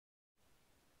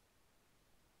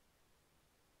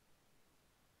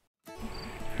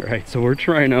Alright, so we're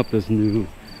trying out this new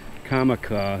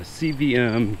Kamaka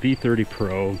CVM V30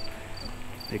 Pro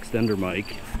extender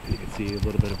mic. You can see a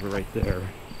little bit of it right there.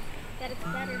 That it's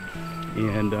better.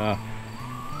 And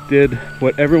did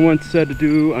what everyone said to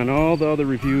do on all the other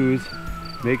reviews.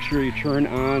 Make sure you turn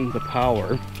on the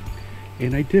power.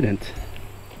 And I didn't.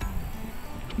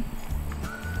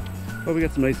 But we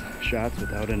got some nice shots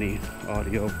without any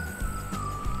audio.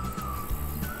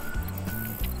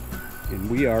 And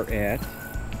we are at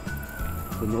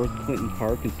the North Clinton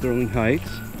Park in Sterling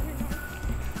Heights.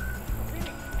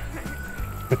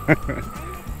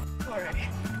 Already.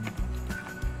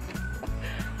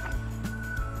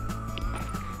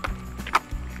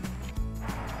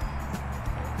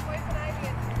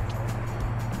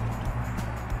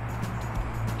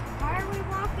 Why are we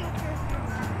walking through?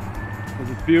 Because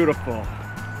it's beautiful.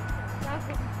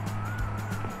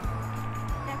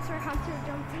 That's where Hunter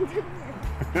jumped into the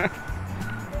river.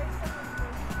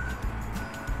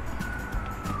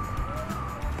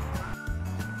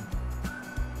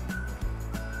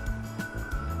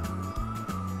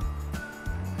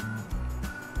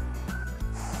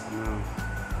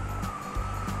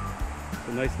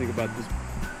 The nice thing about this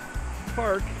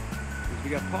park is we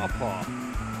got pawpaw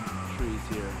trees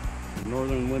here, the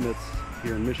northern limits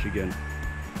here in Michigan.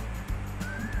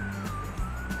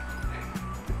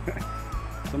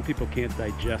 Some people can't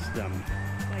digest them.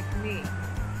 Like me.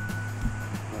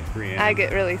 Like Brianna. I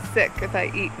get really sick if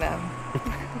I eat them.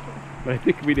 But I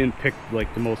think we didn't pick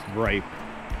like the most ripe.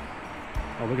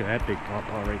 Oh, look at that big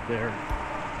pawpaw right there.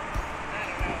 I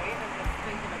don't know, even just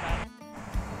thinking about it.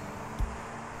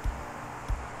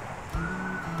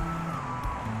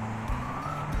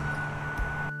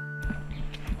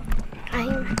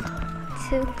 I'm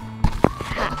too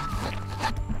hot.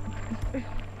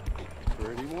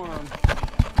 Pretty warm.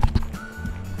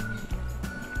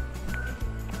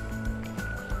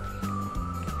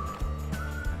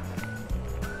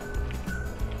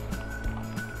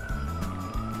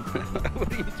 What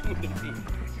are you doing to me?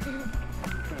 There's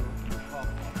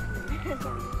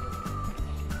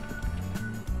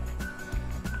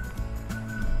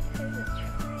a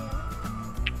trail.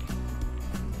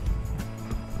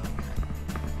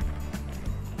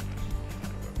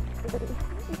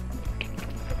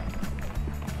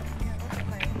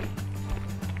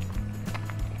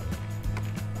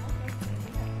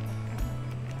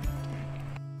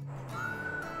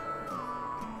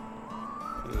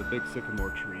 There's a big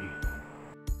sycamore tree.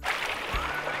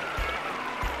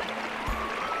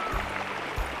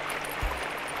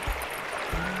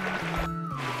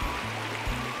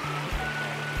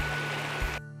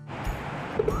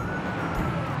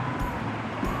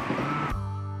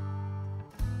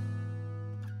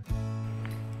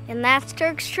 And that's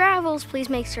Turks Travels. Please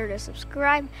make sure to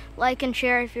subscribe, like, and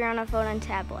share if you're on a phone and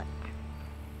tablet.